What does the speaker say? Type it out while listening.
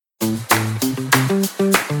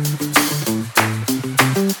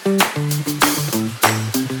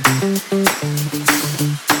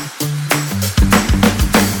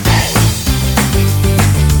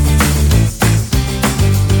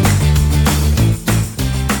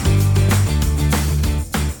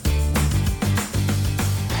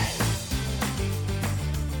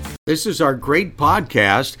This is our great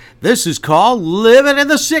podcast. This is called Living in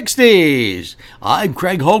the 60s. I'm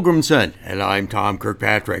Craig Holgrimson, and I'm Tom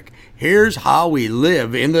Kirkpatrick. Here's how we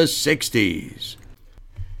live in the 60s.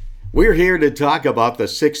 We're here to talk about the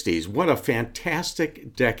 60s. What a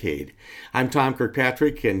fantastic decade. I'm Tom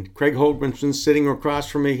Kirkpatrick, and Craig Holgrimson sitting across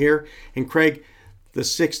from me here. And Craig, the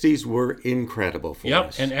 60s were incredible for us.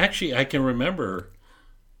 Yep, and actually I can remember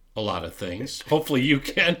a lot of things. Hopefully you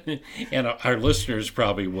can, and our listeners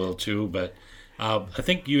probably will too. But I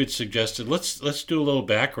think you had suggested let's do a little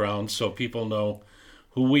background so people know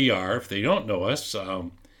who we are if they don't know us.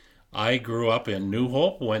 I grew up in New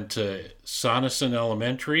Hope, went to Sonneson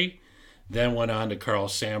Elementary, then went on to Carl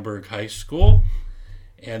Sandburg High School,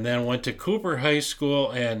 and then went to Cooper High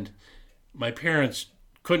School. And my parents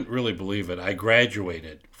couldn't really believe it. I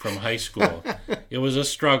graduated from high school. It was a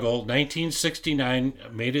struggle. 1969,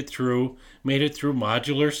 made it through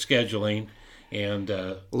modular scheduling and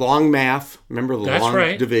long math. Remember the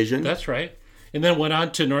long division? That's right. And then went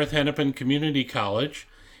on to North Hennepin Community College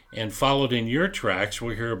and followed in your tracks.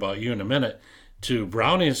 We'll hear about you in a minute, to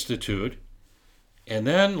Brown Institute. And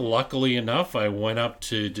then, luckily enough, I went up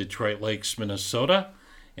to Detroit Lakes, Minnesota,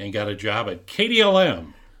 and got a job at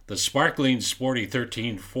KDLM, the sparkling, sporty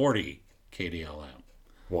 1340 KDLM.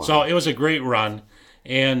 Wow. So it was a great run.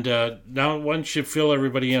 And now why don't you fill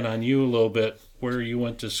everybody in on you a little bit, where you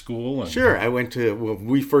went to school? Sure.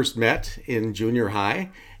 We first met in junior high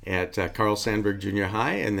at Carl Sandburg Junior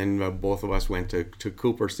High, and then both of us went to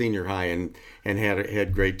Cooper Senior High and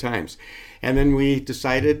had great times. And then we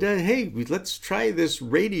decided, hey, let's try this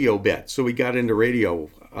radio bit. So we got into radio,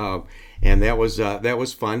 and that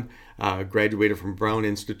was fun. Graduated from Brown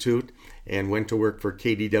Institute and went to work for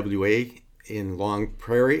KDWA in Long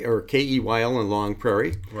Prairie, or KEYL in Long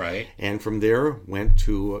Prairie. Right. And from there went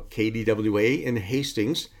to KDWA in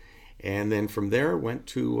Hastings, and then from there went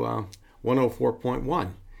to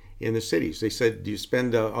 104.1 in the cities. They said you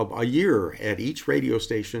spend a year at each radio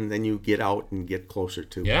station, then you get out and get closer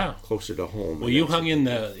to home. Well, you hung in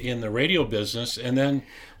the radio business, and then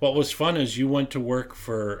what was fun is you went to work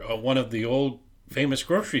for one of the old famous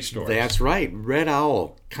grocery stores. That's right. Red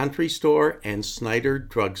Owl Country Store and Snyder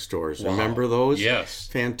Drug Stores. Wow. Remember those? Yes.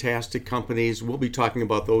 Fantastic companies. We'll be talking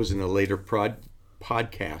about those in a later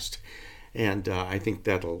podcast. And I think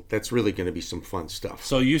that's really going to be some fun stuff.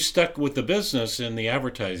 So you stuck with the business in the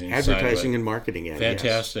advertising and marketing.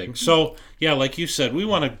 Fantastic. Yes. So, yeah, like you said, we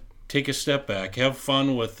want to take a step back, have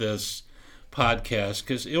fun with this podcast,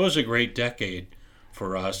 because it was a great decade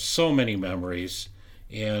for us. So many memories.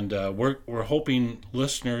 And we're hoping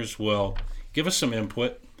listeners will give us some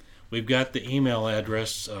input. We've got the email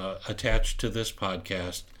address attached to this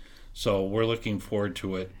podcast, so we're looking forward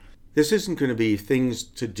to it. This isn't going to be things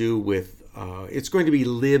to do with, it's going to be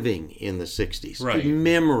living in the 60s. Right.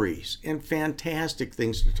 Memories and fantastic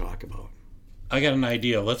things to talk about. I got an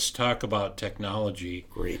idea. Let's talk about technology.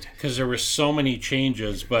 Great. Because there were so many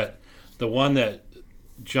changes, but the one that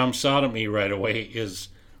jumps out at me right away is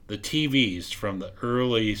the TVs from the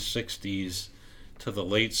early 60s to the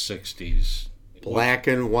late 60s. Black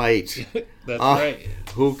and white. That's right.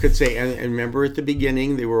 Who could say? And remember at the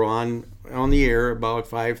beginning, they were on the air about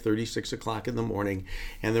 5:30, 6 o'clock in the morning,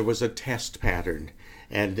 and there was a test pattern.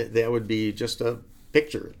 And that would be just a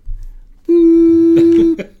picture.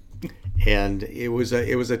 And it was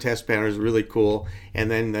a test pattern. It was really cool.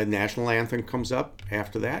 And then the national anthem comes up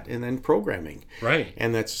after that, and then programming. Right.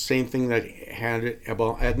 And that's the same thing that had it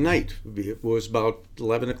about at night. It was about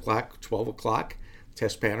 11 o'clock, 12 o'clock.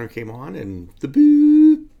 Test pattern came on, and the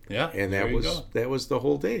boop. Yeah. And that was the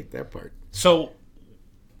whole day, that part. So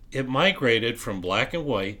it migrated from black and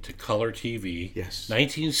white to color TV. Yes.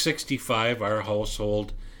 1965, our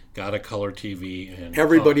household got a color TV, and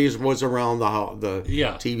everybody's was around the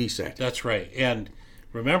TV set. That's right. And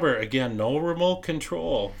remember, again, no remote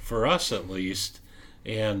control for us at least,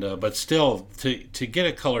 and but still, to get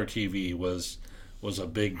a color TV was a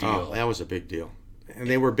big deal. Oh, that was a big deal, and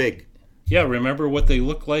they were big. Yeah, remember what they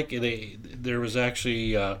looked like? There was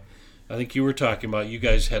actually, I think you were talking about. You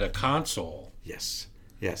guys had a console. Yes.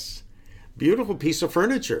 Beautiful piece of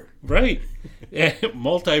furniture. Right.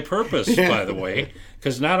 Multi-purpose, by the way,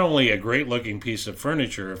 because not only a great-looking piece of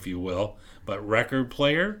furniture, if you will, but record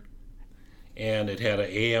player, and it had an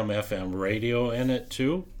AM/FM radio in it,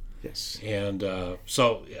 too. Yes. And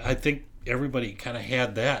so I think everybody kind of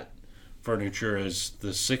had that furniture as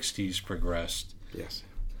the 60s progressed. Yes.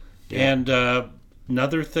 Yeah. And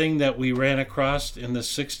another thing that we ran across in the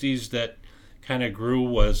 60s that kind of grew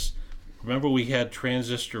was, remember we had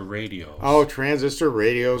transistor radios. Oh, transistor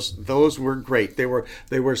radios. Those were great. They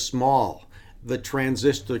were small. the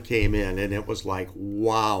transistor came in, and it was like,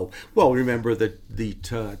 wow. Well, remember the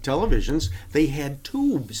televisions, they had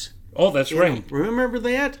tubes. Oh, that's right. Remember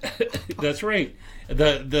that? That's right.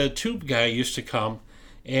 The tube guy used to come,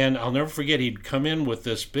 and I'll never forget, he'd come in with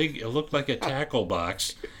this big, it looked like a tackle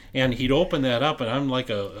box, and he'd open that up, and I'm like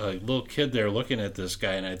a little kid there looking at this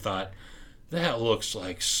guy, and I thought, that looks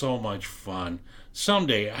like so much fun.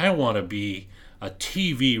 Someday I want to be a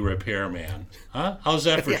TV repairman. Huh? How's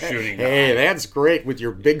that for shooting? Hey, that's great with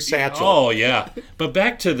your big satchel. Oh, yeah. But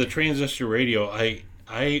back to the transistor radio,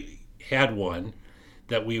 I had one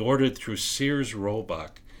that we ordered through Sears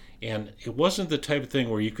Roebuck. And it wasn't the type of thing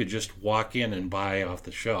where you could just walk in and buy off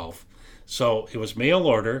the shelf. So it was mail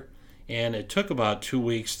order, and it took about 2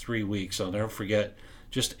 weeks, 3 weeks. I'll never forget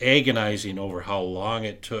just agonizing over how long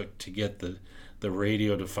it took to get the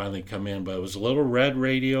radio to finally come in. But it was a little red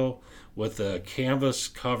radio with a canvas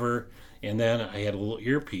cover, and then I had a little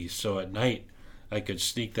earpiece. So at night, I could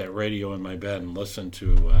sneak that radio in my bed and listen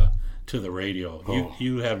to the radio.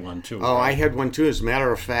 You had one too. Oh, right? I had one too. As a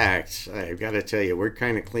matter of fact, I've got to tell you, we're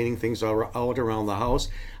kind of cleaning things out around the house.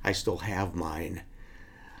 I still have mine.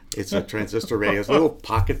 It's a transistor radio. It's a little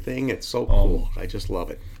pocket thing. It's so cool. I just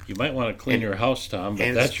love it. You might want to clean your house, Tom,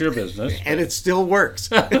 but that's your business. And it still works.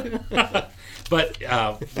 But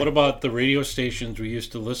what about the radio stations we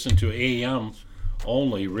used to listen to AM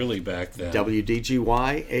only, really, back then?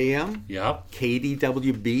 WDGY AM. Yep.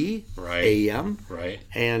 KDWB right. AM. Right.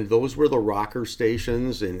 And those were the rocker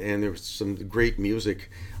stations, and there was some great music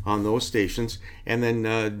on those stations. And then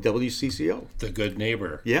WCCO. The good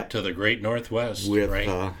neighbor. Yep. To the great Northwest. With right.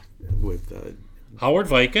 Howard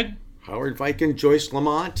Howard Viken, Joyce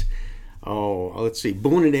Lamont. Oh, let's see.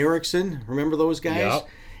 Boone and Erickson. Remember those guys? Yep.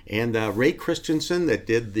 And Ray Christensen that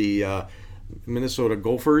did the Minnesota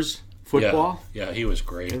Gophers football. Yeah, he was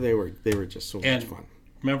great. And they were just so much fun.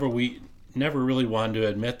 Remember, we never really wanted to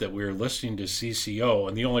admit that we were listening to CCO,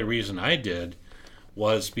 and the only reason I did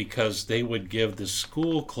was because they would give the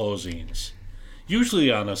school closings,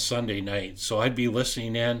 usually on a Sunday night. So I'd be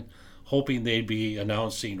listening in, hoping they'd be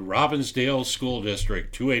announcing Robbinsdale School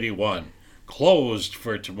District 281 closed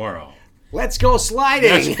for tomorrow. Let's go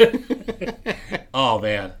sliding. Oh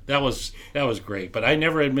man, that was great. But I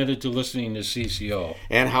never admitted to listening to CCO.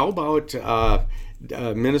 And how about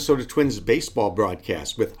Minnesota Twins baseball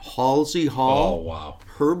broadcast with Halsey Hall? Oh wow,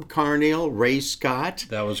 Herb Carneal, Ray Scott.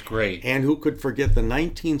 that was great. And who could forget the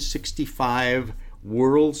 1965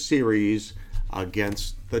 World Series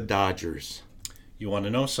against the Dodgers? You want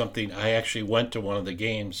to know something? I actually went to one of the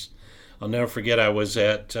games. I'll never forget. I was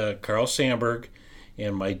at Carl Sandburg,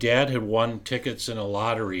 and my dad had won tickets in a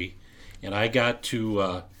lottery, and I got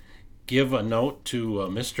to give a note to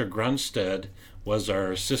Mr. Grunstead, was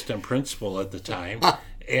our assistant principal at the time,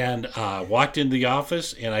 and walked into the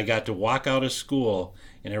office, and I got to walk out of school,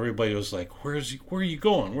 and everybody was like, where are you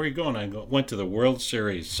going? Where are you going? I went to the World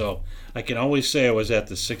Series. So I can always say I was at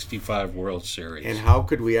the 65 World Series. And how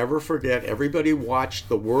could we ever forget? Everybody watched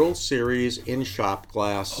the World Series in shop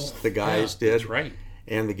class. The guys did. That's right.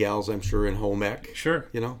 And the gals, I'm sure, in home ec. Sure.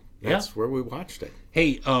 You know, that's where we watched it.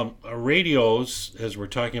 Hey, radios, as we're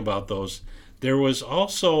talking about those, there was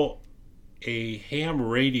also a ham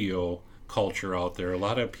radio culture out there. A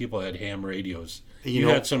lot of people had ham radios. You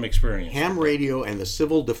had some experience. Ham radio and the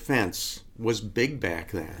civil defense was big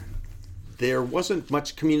back then. There wasn't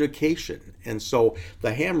much communication. And so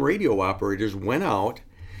the ham radio operators went out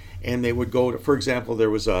and they would go to, for example,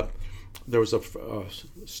 there was a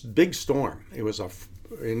big storm. It was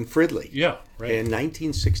in Fridley. Yeah, right. In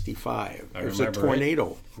 1965. There was a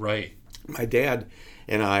tornado. Right. My dad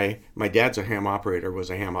and my dad's was a ham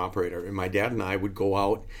operator, and my dad and I would go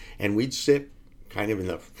out and we'd sit kind of in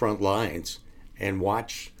the front lines and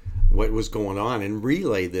watch what was going on and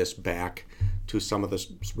relay this back to some of the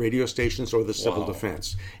radio stations or the civil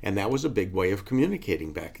defense. And that was a big way of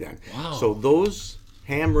communicating back then. Wow. So those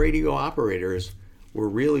ham radio operators were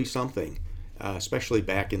really something, especially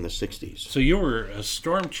back in the 60s. So you were a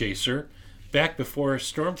storm chaser back before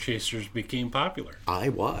storm chasers became popular. I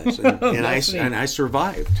was, and I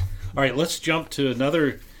survived. All right, let's jump to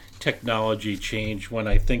another technology change when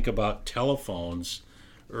I think about telephones,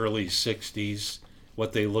 early 60s,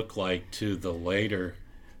 what they look like to the later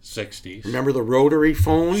 60s. Remember the rotary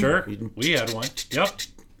phone? Sure, we had one. Yep,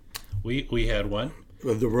 we had one.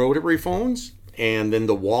 The rotary phones, and then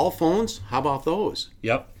the wall phones. How about those?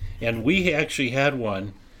 Yep, and we actually had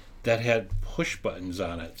one that had push buttons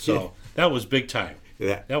on it, so that was big time.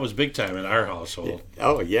 That was big time in our household.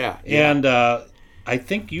 Oh, yeah. And I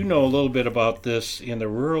think you know a little bit about this in the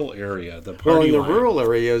rural area, the party Well, in the line. rural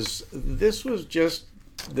areas, this was just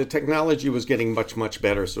the technology was getting much, much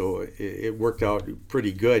better, so it worked out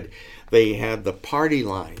pretty good. They had the party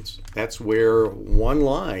lines. That's where one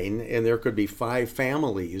line, and there could be 5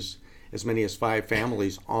 families, as many as 5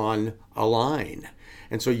 families on a line.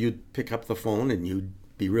 And so you'd pick up the phone and you'd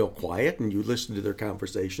be real quiet and you listen to their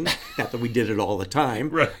conversation. Not that we did it all the time,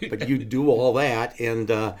 Right. but you do all that, and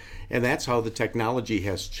that's how the technology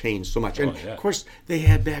has changed so much. And yeah. of course, they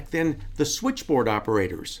had back then the switchboard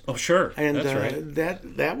operators. Oh, sure. And That's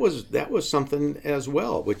right. that was something as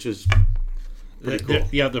well, which is pretty cool.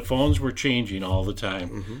 Yeah, the phones were changing all the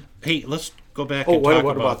time. Hey, let's go back Oh, and what talk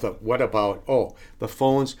about about the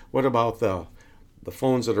phones? What about the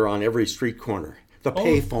phones that are on every street corner? The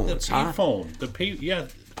pay phones, the pay phone. The pay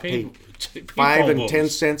 5 phone and 10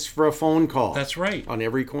 booths. cents for a phone call. That's right. On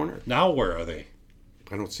every corner. Now where are they?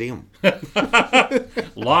 I don't see them.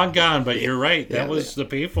 Long gone, but you're right. Yeah, The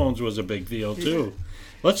payphones was a big deal too.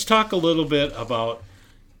 Let's talk a little bit about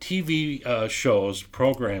TV shows,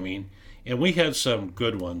 programming, and we had some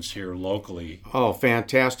good ones here locally. Oh,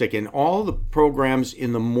 fantastic. And all the programs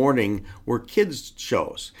in the morning were kids'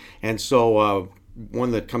 shows. And so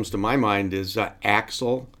one that comes to my mind is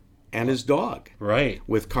Axel and his dog. Right.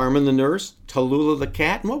 With Carmen the nurse, Tallulah the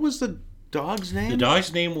cat. And what was the dog's name? The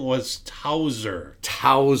dog's name was Towser.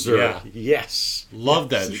 Towser. Yeah. Yes. Loved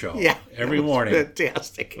that show. Yeah. Every It was morning.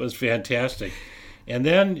 Fantastic. It was fantastic. And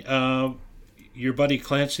then your buddy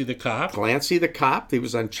Clancy the Cop. Clancy the Cop. He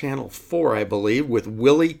was on Channel 4, I believe, with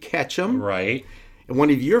Willie Ketchum. Right. And one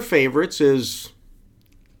of your favorites is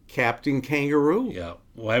Captain Kangaroo. Yeah.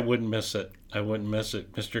 Well, I wouldn't miss it.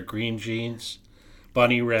 Mr. Green Jeans,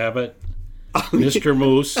 Bunny Rabbit, Mr.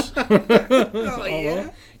 Moose. Oh, yeah.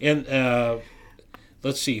 And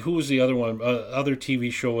let's see, who was the other one? Other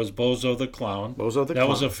TV show was Bozo the Clown. Bozo the That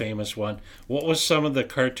was Clown. a famous one. What was some of the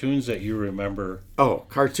cartoons that you remember? Oh,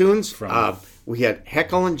 cartoons. From- We had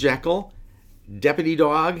Heckle and Jekyll, Deputy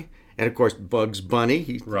Dog, and of course Bugs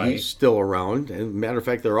Bunny. Right. He's still around. And matter of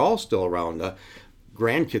fact, they're all still around.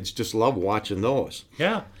 Grandkids just love watching those.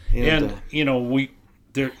 Yeah. And, And we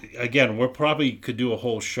probably could do a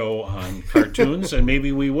whole show on cartoons, and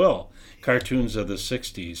maybe we will. Cartoons of the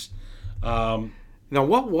 60s. Now,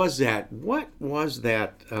 what was that? What was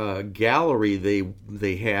that gallery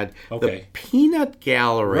they had? Okay. The Peanut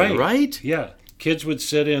Gallery, right? Yeah. Kids would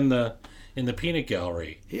sit in the peanut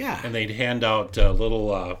gallery. Yeah. And they'd hand out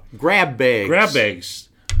little Grab bags.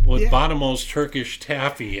 with Yeah. bottomless Turkish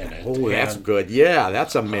taffy in it. Oh, that's And, good. Yeah,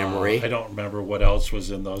 that's a memory. I don't remember what else was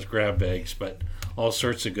in those grab bags, but all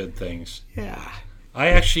sorts of good things. Yeah. I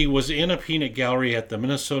actually was in a peanut gallery at the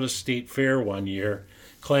Minnesota State Fair one year.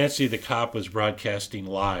 Clancy the Cop was broadcasting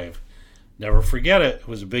live. Never forget it. It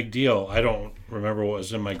was a big deal. I don't remember what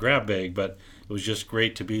was in my grab bag, but it was just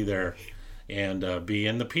great to be there and be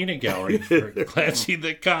in the peanut gallery for Clancy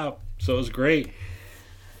the Cop. So it was great.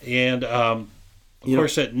 And of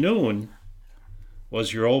course, at noon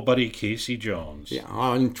was your old buddy Casey Jones. Yeah,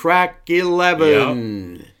 on track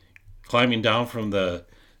 11. Climbing down from the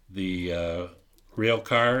rail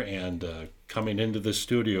car and coming into the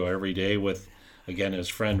studio every day with, again, his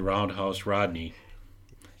friend Roundhouse Rodney.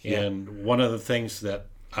 And one of the things that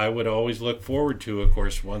I would always look forward to, of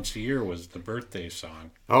course, once a year was the birthday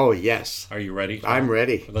song. Oh, yes. Are you ready? I'm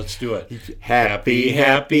ready. Let's do it. Happy,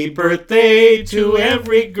 happy birthday to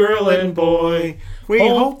every girl and boy. We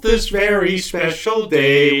hope this very special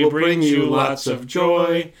day will bring you lots of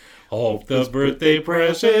joy. Hope the birthday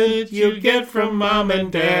present you get from Mom and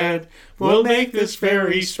Dad will make this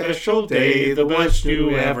very special day the best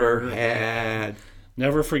you ever had.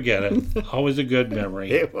 Never forget it. Always a good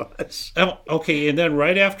memory. It was. Oh, okay, and then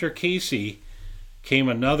right after Casey came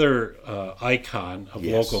another icon of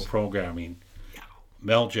Yes. local programming,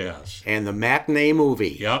 Mel Jazz. And the matinee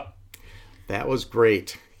movie. Yep. That was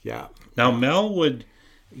great. Yeah. Now, Mel would,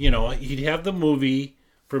 he'd have the movie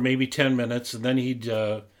for maybe 10 minutes, and then he'd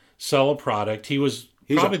sell a product. He's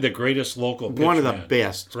probably the greatest local pitchman. One of the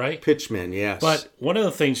best right? pitchmen, yes. But one of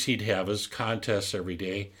the things he'd have is contests every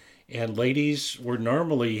day, and ladies were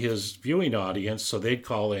normally his viewing audience, so they'd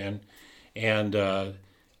call in, and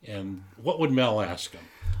what would Mel ask him?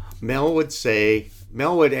 Mel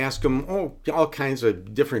would ask him all kinds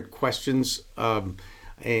of different questions,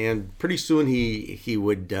 and pretty soon he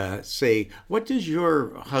would say, "What does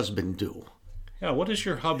your husband do?" Yeah, what does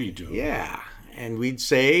your hubby do? Yeah, and we'd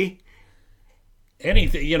say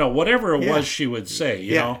Anything, whatever it was she would say,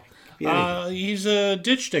 you know. He's a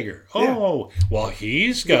ditch digger. Oh, well,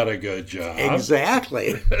 he's got a good job.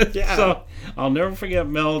 Exactly. Yeah. So I'll never forget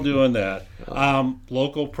Mel doing that.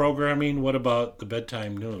 Local programming, what about the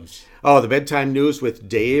bedtime news? Oh, the bedtime news with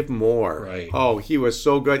Dave Moore. Right. Oh, he was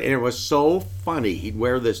so good. And it was so funny. He'd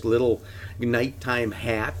wear this little nighttime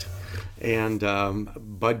hat. And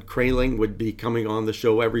Bud Kraling would be coming on the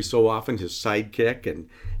show every so often, his sidekick.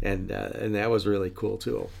 And that was really cool,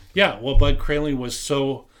 too. Yeah, well, Bud Kraling was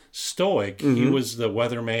so stoic. Mm-hmm. He was the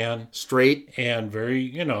weatherman. Straight. And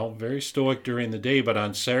very stoic during the day. But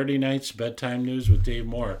on Saturday nights, bedtime news with Dave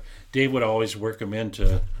Moore, Dave would always work him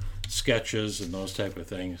into sketches and those type of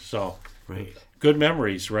things. So, right. Good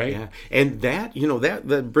memories, right? Yeah, and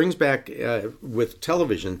that brings back with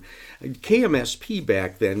television. KMSP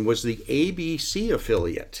back then was the ABC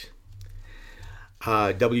affiliate.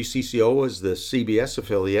 WCCO was the CBS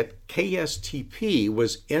affiliate. KSTP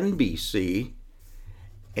was NBC,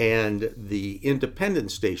 and the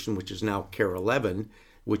independent station, which is now KARE 11,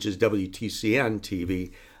 which is WTCN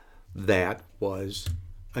TV, that was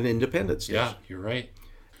an independent station. Yeah, you're right.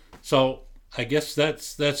 So I guess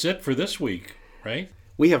that's it for this week, right?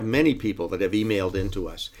 We have many people that have emailed into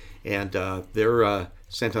us, and they're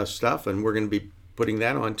sent us stuff, and we're going to be putting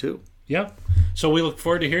that on too. Yeah. So we look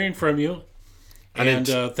forward to hearing from you. And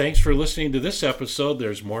thanks for listening to this episode.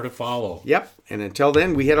 There's more to follow. Yep. And until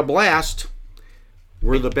then, we had a blast.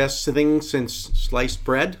 We're the best thing since sliced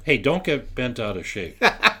bread. Hey, don't get bent out of shape.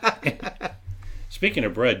 Speaking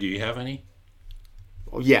of bread, do you have any?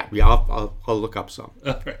 Oh, yeah. I'll look up some.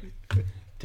 All right.